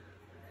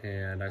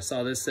 And I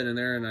saw this sitting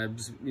there, and I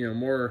was, you know,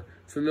 more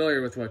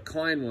familiar with what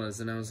Klein was.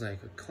 And I was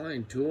like, a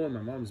Klein tool on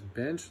my mom's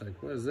bench?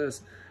 Like, what is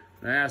this?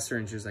 And I asked her,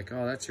 and she was like,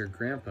 oh, that's your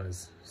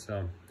grandpa's.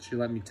 So she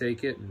let me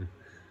take it, and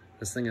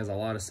this thing has a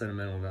lot of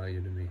sentimental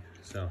value to me.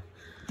 So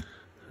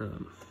I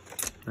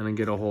didn't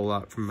get a whole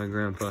lot from my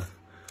grandpa.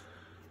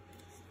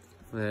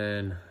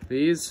 Then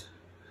these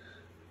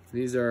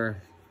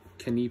are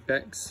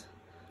Aprenticeship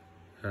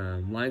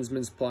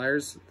linesman's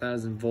pliers,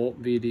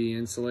 1000-volt VD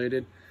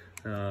insulated.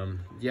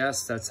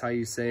 Yes, that's how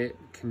you say it,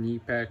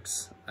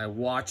 Aprenticeship. I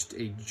watched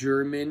a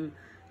German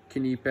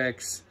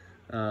Aprenticeship,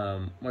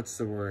 what's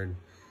the word?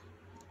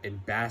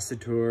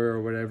 Ambassador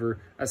or whatever,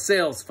 a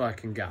sales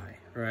fucking guy,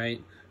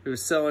 right? Who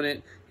was selling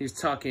it. He was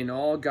talking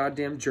all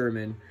goddamn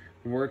German,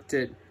 worked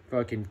at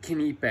fucking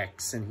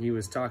Aprenticeship, and he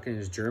was talking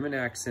his German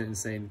accent and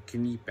saying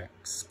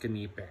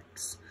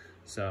Aprenticeship.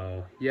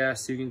 So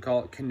yes, you can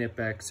call it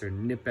Aprenticeship or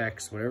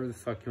Nipex, whatever the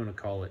fuck you want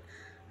to call it.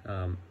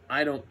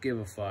 I don't give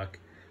a fuck.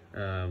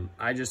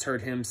 I just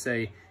heard him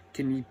say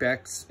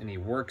Aprenticeship, and he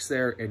works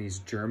there, and he's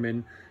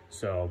German,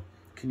 so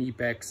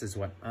Aprenticeship is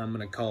what I'm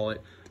gonna call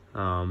it.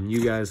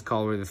 You guys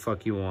call it whatever the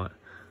fuck you want.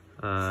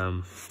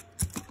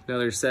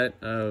 Another set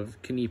of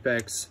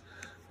Aprenticeship.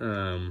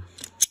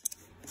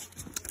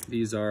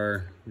 These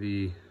are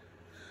the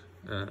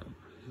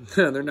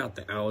they're not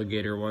the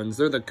alligator ones,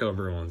 they're the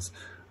cobra ones.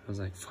 I was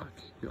like, fuck,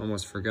 you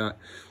almost forgot.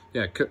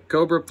 Yeah,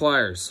 cobra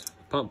pliers,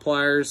 pump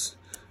pliers,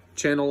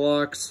 channel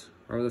locks,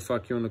 whatever the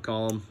fuck you want to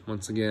call them,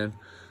 once again.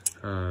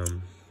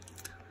 And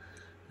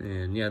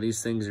yeah,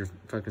 these things are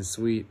fucking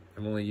sweet.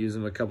 I've only used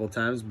them a couple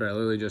times, but I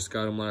literally just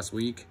got them last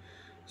week.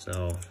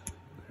 So,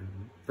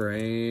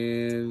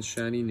 brand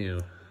shiny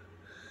new.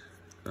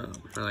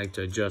 I like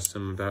to adjust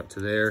them about to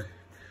there,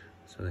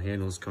 so the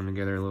handles come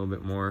together a little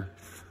bit more.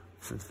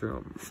 I'll throw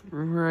them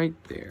right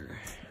there.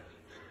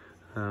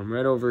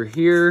 Right over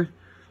here,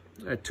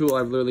 a tool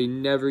I've literally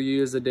never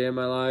used a day in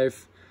my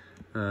life.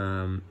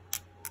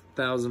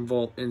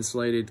 1000-volt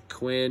insulated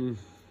Quinn.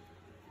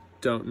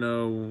 Don't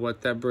know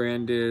what that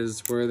brand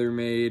is, where they're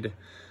made.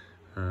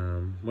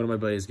 One of my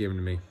buddies gave them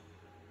to me.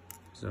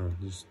 So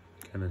just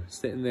kind of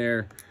sitting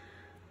there,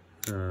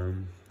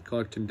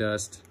 collecting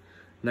dust.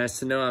 Nice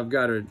to know I've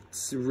got a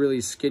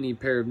really skinny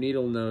pair of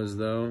needle nose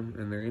though,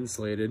 and they're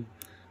insulated.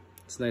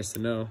 It's nice to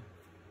know.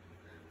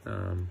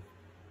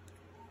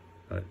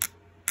 But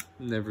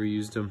never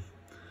used them.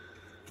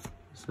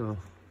 So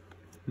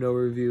no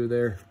review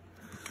there.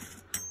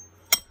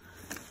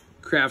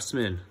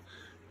 Craftsman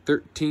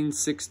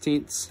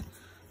 13/16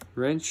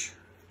 wrench,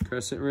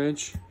 crescent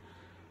wrench.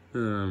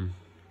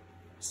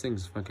 This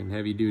thing's fucking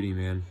heavy duty,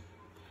 man.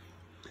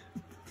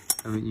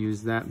 Haven't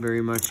used that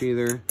very much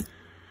either.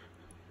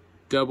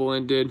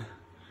 Double-ended,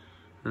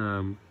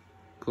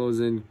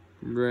 close-in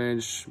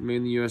wrench, made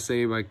in the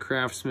USA by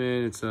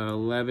Craftsman. It's a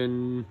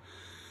 11,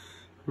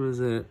 what is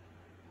it?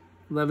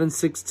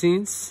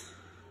 11/16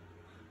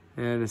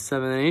 and a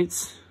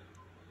 7/8.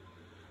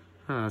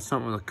 It's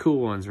not one of the cool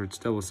ones where it's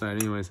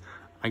double-sided. Anyways,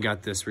 I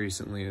got this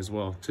recently as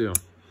well too.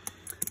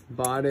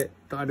 Bought it,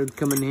 thought it'd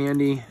come in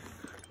handy.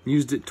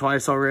 Used it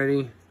twice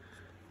already.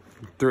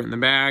 Threw it in the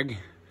bag.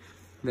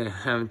 Then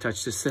haven't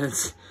touched it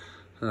since.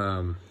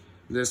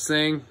 This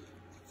thing,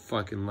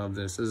 fucking love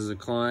this. This is a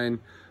Klein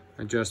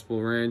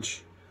adjustable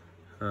wrench.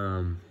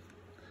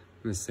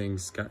 This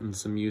thing's gotten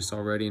some use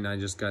already, and I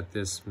just got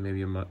this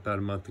maybe about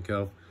a month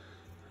ago.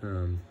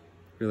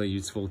 Really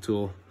useful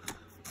tool.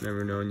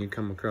 Never know when you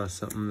come across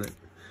something that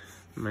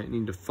you might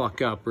need to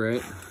fuck up,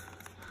 right?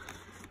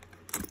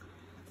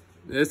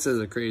 This is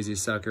a crazy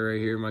sucker right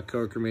here. My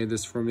coworker made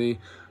this for me.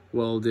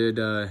 Welded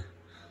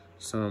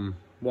some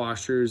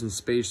washers and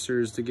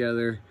spacers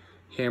together.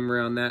 Hammer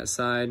on that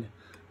side.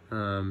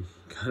 Got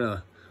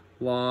a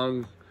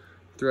long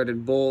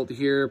threaded bolt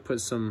here.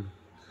 Put some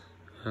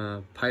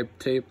pipe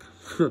tape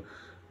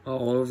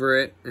all over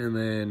it, and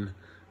then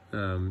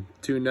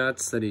 2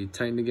 nuts that he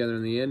tightened together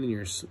in the end, and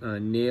your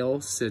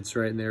nail sits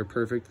right in there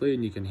perfectly,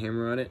 and you can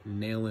hammer on it and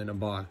nail it in a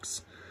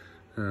box.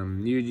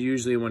 You'd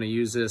usually want to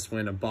use this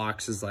when a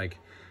box is like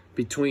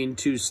between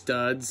 2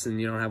 studs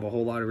and you don't have a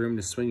whole lot of room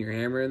to swing your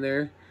hammer in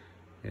there,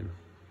 and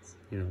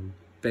you know,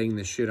 bang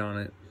the shit on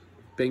it,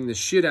 bang the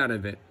shit out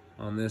of it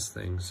on this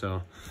thing.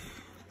 So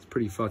it's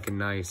pretty fucking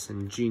nice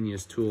and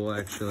genius tool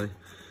actually.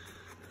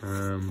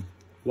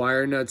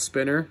 Wire nut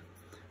spinner.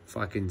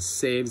 Fucking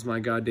saves my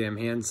goddamn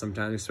hands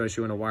sometimes,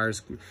 especially when a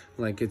wire's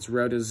like it's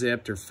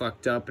roto-zipped or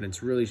fucked up, and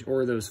it's really,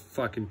 or those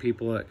fucking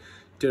people that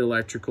did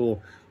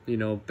electrical, you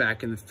know,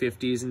 back in the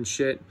 50s and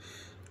shit.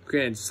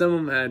 Granted, some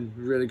of them had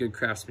really good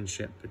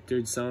craftsmanship, but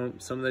dude, some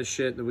of the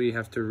shit that we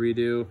have to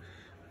redo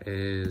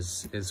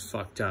is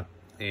fucked up,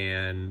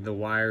 and the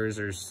wires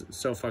are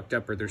so fucked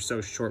up, or they're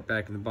so short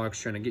back in the box,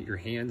 trying to get your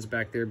hands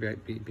back there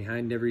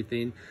behind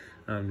everything,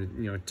 you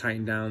know,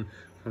 tighten down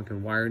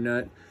fucking wire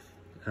nut.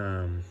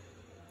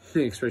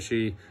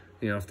 Especially,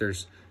 you know, if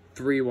there's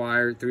 3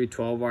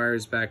 12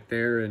 wires back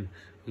there, and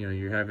you know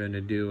you're having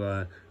to do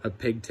a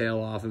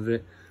pigtail off of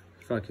it.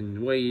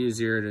 Fucking way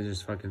easier to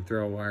just fucking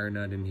throw a wire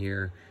nut in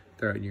here,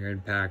 throw it in your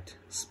impact,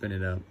 spin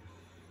it up.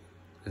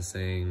 This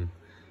thing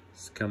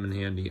is come in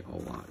handy a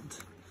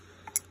lot.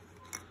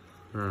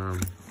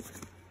 And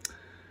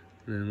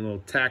then a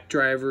little tack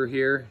driver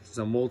here. This is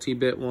a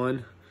multi-bit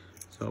one,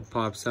 so it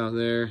pops out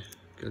there.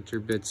 Got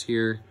your bits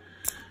here.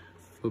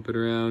 Flip it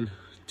around.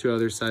 2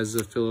 other sizes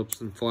of Phillips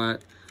and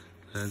flat.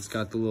 And it's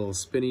got the little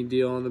spinny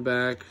deal on the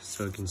back,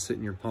 so it can sit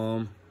in your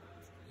palm.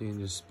 You can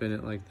just spin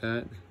it like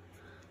that.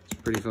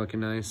 It's pretty fucking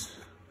nice.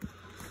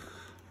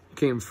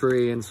 Came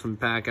free in some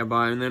pack I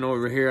bought. And then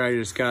over here I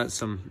just got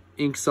some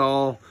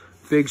Inksol,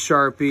 big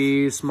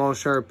Sharpies, small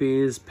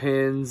Sharpies,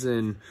 pens,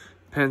 and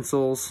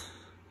pencils.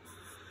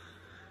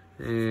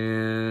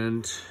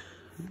 And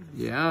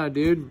yeah,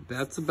 dude,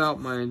 that's about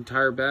my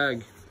entire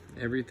bag.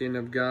 Everything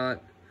I've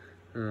got.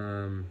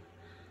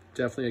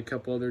 Definitely a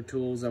couple other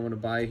tools I want to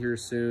buy here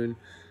soon.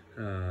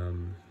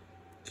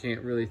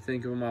 Can't really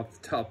think of them off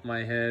the top of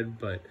my head,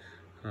 but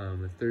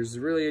if there's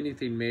really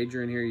anything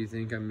major in here you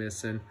think I'm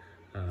missing,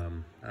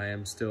 I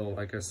am still,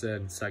 like I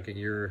said, 2nd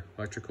year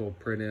electrical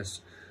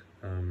apprentice.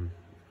 I'm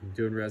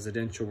doing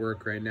residential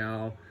work right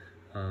now,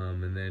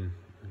 and then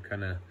I'm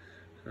kind of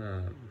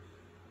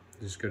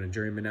just going to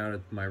journeyman out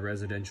at my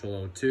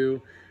residential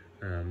 02.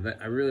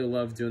 I really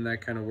love doing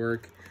that kind of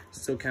work.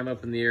 Still kind of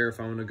up in the air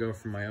if I want to go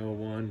for my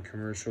 01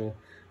 commercial.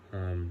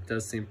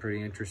 Does seem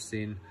pretty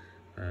interesting.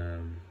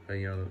 But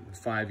you know, the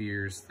 5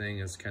 years thing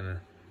is kind of,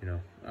 you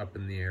know, up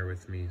in the air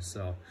with me.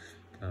 So,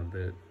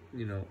 but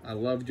you know, I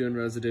love doing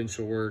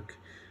residential work.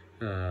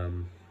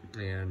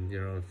 And you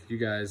know, if you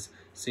guys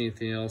see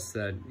anything else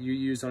that you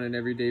use on an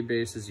everyday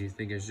basis, you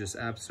think is just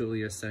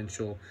absolutely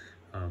essential,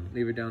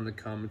 leave it down in the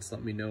comments.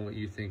 Let me know what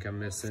you think I'm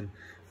missing.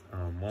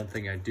 One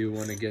thing I do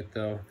want to get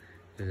though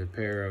is a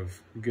pair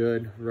of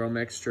good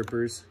Romex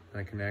strippers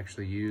I can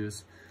actually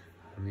use.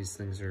 These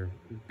things are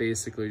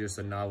basically just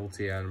a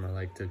novelty item I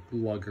like to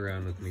lug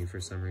around with me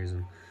for some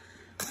reason.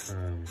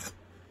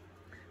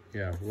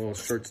 Yeah, a little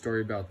short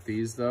story about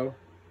these though.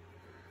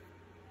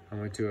 I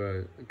went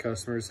to a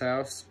customer's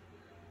house,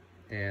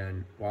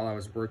 and while I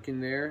was working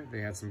there, they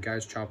had some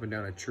guys chopping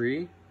down a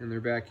tree in their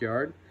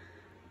backyard.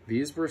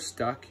 These were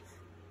stuck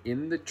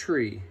in the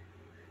tree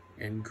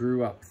and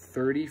grew up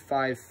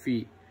 35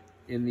 feet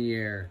in the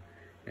air,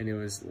 and it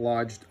was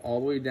lodged all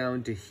the way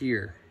down to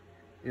here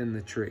in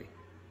the tree.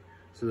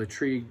 So the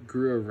tree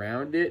grew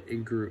around it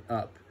and grew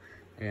up.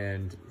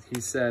 And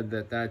he said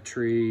that that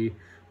tree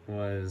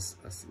was,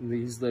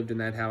 he's lived in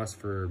that house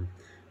for,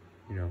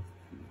 you know,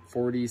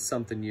 40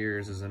 something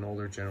years as an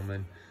older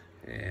gentleman.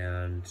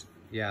 And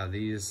yeah,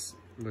 these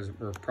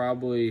were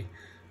probably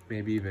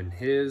maybe even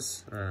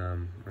his,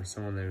 or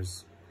someone that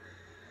was,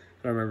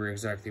 I don't remember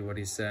exactly what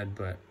he said,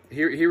 but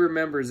he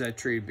remembers that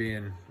tree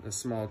being a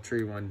small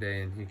tree one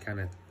day, and he kind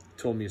of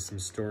told me some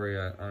story.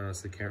 I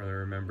honestly can't really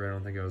remember. I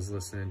don't think I was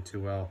listening too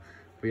well.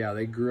 But yeah,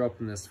 they grew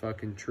up in this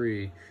fucking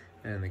tree,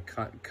 and they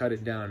cut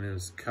it down. It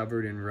was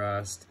covered in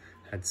rust,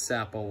 had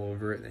sap all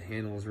over it. The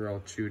handles were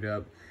all chewed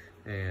up,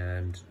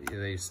 and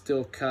they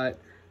still cut.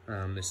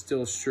 They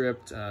still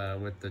stripped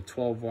with the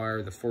 12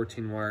 wire, the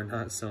 14 wire,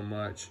 not so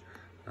much.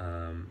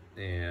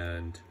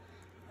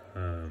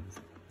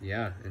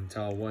 Yeah,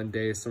 until one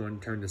day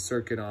someone turned a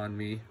circuit on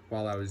me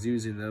while I was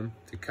using them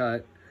to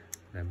cut,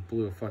 and I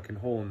blew a fucking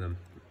hole in them.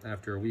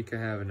 After a week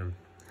of having them,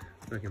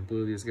 fucking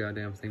blew these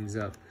goddamn things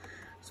up.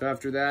 So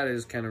after that, I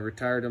just kind of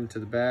retired them to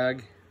the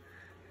bag,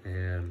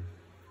 and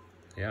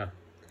yeah.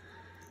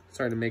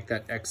 Sorry to make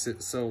that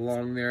exit so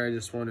long there. I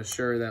just want to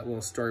share that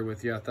little story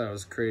with you. I thought it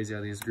was crazy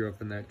how these grew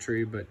up in that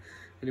tree. But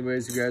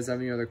anyways, if you guys have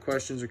any other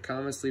questions or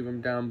comments, leave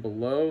them down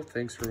below.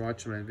 Thanks for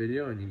watching my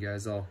video, and you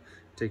guys all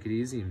take it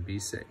easy and be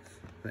safe.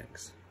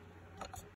 Thanks.